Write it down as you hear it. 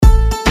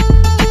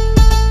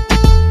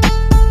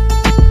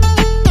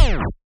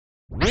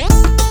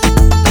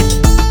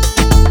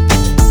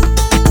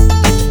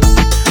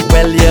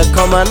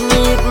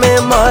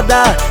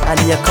and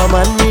you come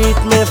and meet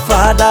me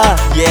father.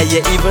 Yeah,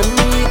 you even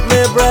meet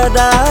me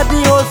brother, the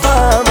whole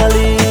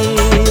family.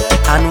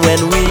 And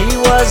when we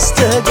was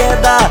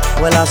together,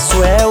 well I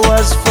swear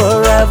was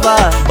forever.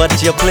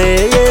 But you're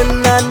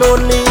playing and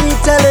only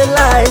telling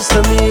lies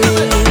to me.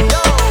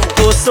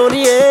 Oh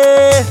Sonny,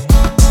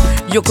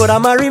 you coulda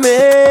married me,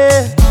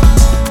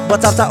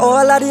 but after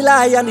all of the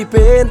lie and the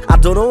pain, I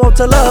don't know how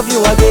to love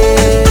you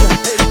again.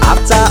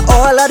 After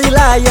all of the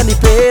lie and the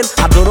pain,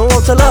 I don't know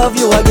how to love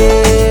you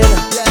again.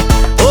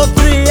 Oh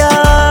Priya,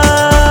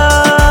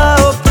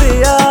 oh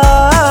Priya.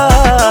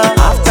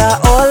 After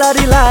all of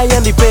the lie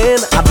and the pain,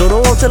 I don't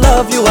know how to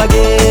love you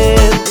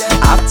again.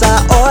 After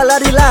all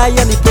of the lie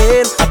and the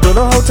pain, I don't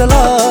know how to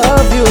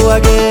love you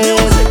again.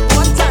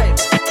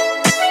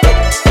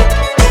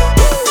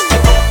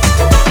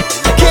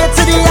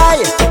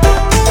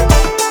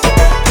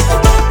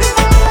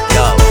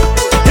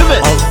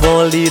 Of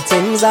all the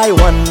things I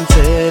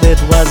wanted,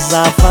 it was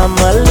a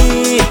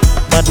family.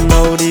 But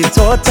now the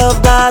thought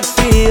of that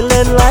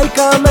feeling like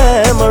a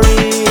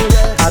memory.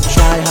 I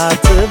try hard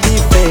to be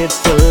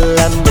faithful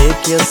and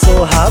make you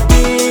so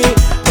happy,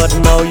 but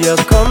now you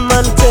come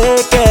and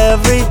take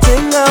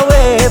everything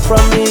away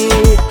from me.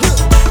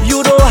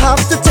 You don't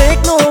have to take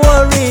no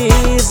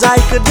worries,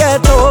 I could get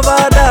over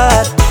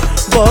that.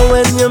 But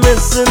when you're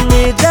missing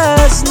me,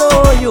 just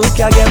know you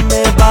can get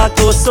me back.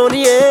 Oh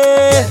Sonny,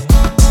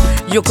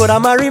 you coulda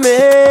married me,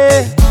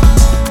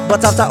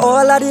 but after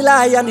all of the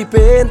lie and the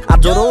pain, I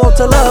don't know how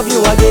to love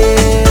you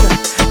again.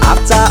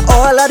 After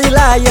all of the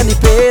lie and the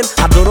pain,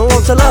 I don't know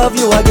how to love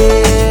you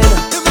again.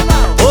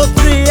 Oh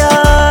Priya,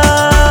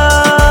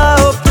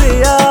 oh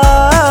Priya.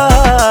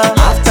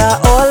 After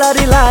all of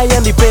the lie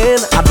and the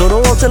pain, I don't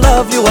know how to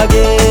love you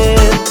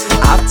again.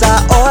 After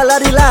all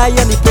of the lie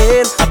and the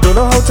pain, I don't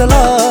know how to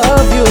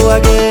love you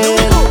again.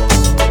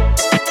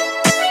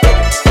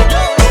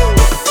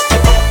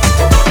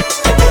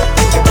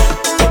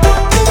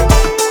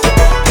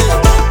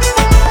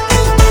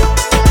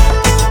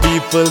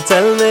 People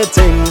tell me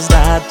things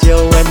that you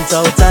went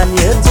out and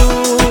you do.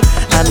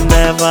 I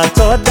never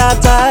thought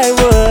that I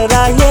would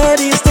hear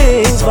these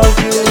things about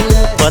you.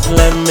 But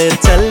let me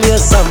tell you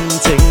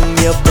something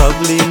you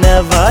probably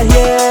never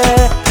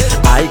hear.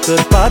 I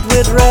could part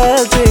with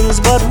real things,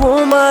 but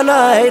woman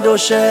I don't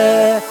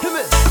share.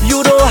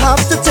 You don't have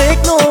to take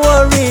no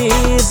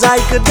worries, I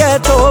could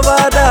get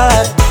over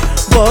that.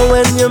 But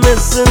when you're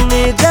missing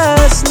me,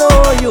 just know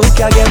you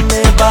can get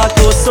me back.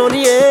 Oh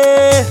Sonny,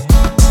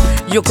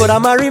 you coulda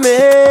married me,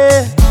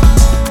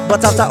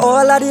 but after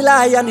all of the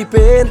lie and the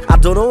pain, I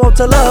don't know how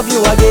to love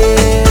you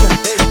again.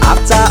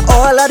 After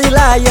all of the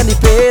lie and the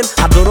pain,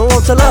 I don't know how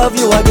to love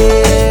you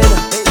again.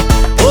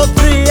 Oh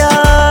Priya,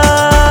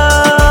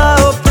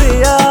 oh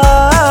Priya.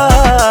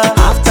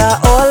 After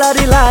all of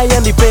the lie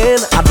and the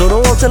pain, I don't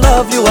know how to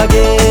love you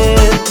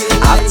again.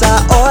 After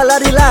all of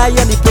the lie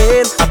and the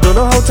pain, I don't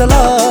know how to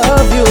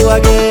love you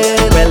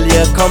again. Well,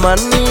 you come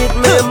and meet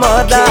me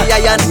mother,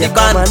 and you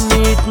come and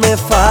meet me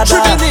father.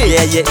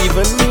 Yeah, you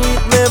even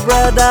meet me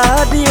brother,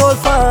 the whole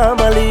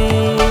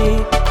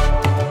family.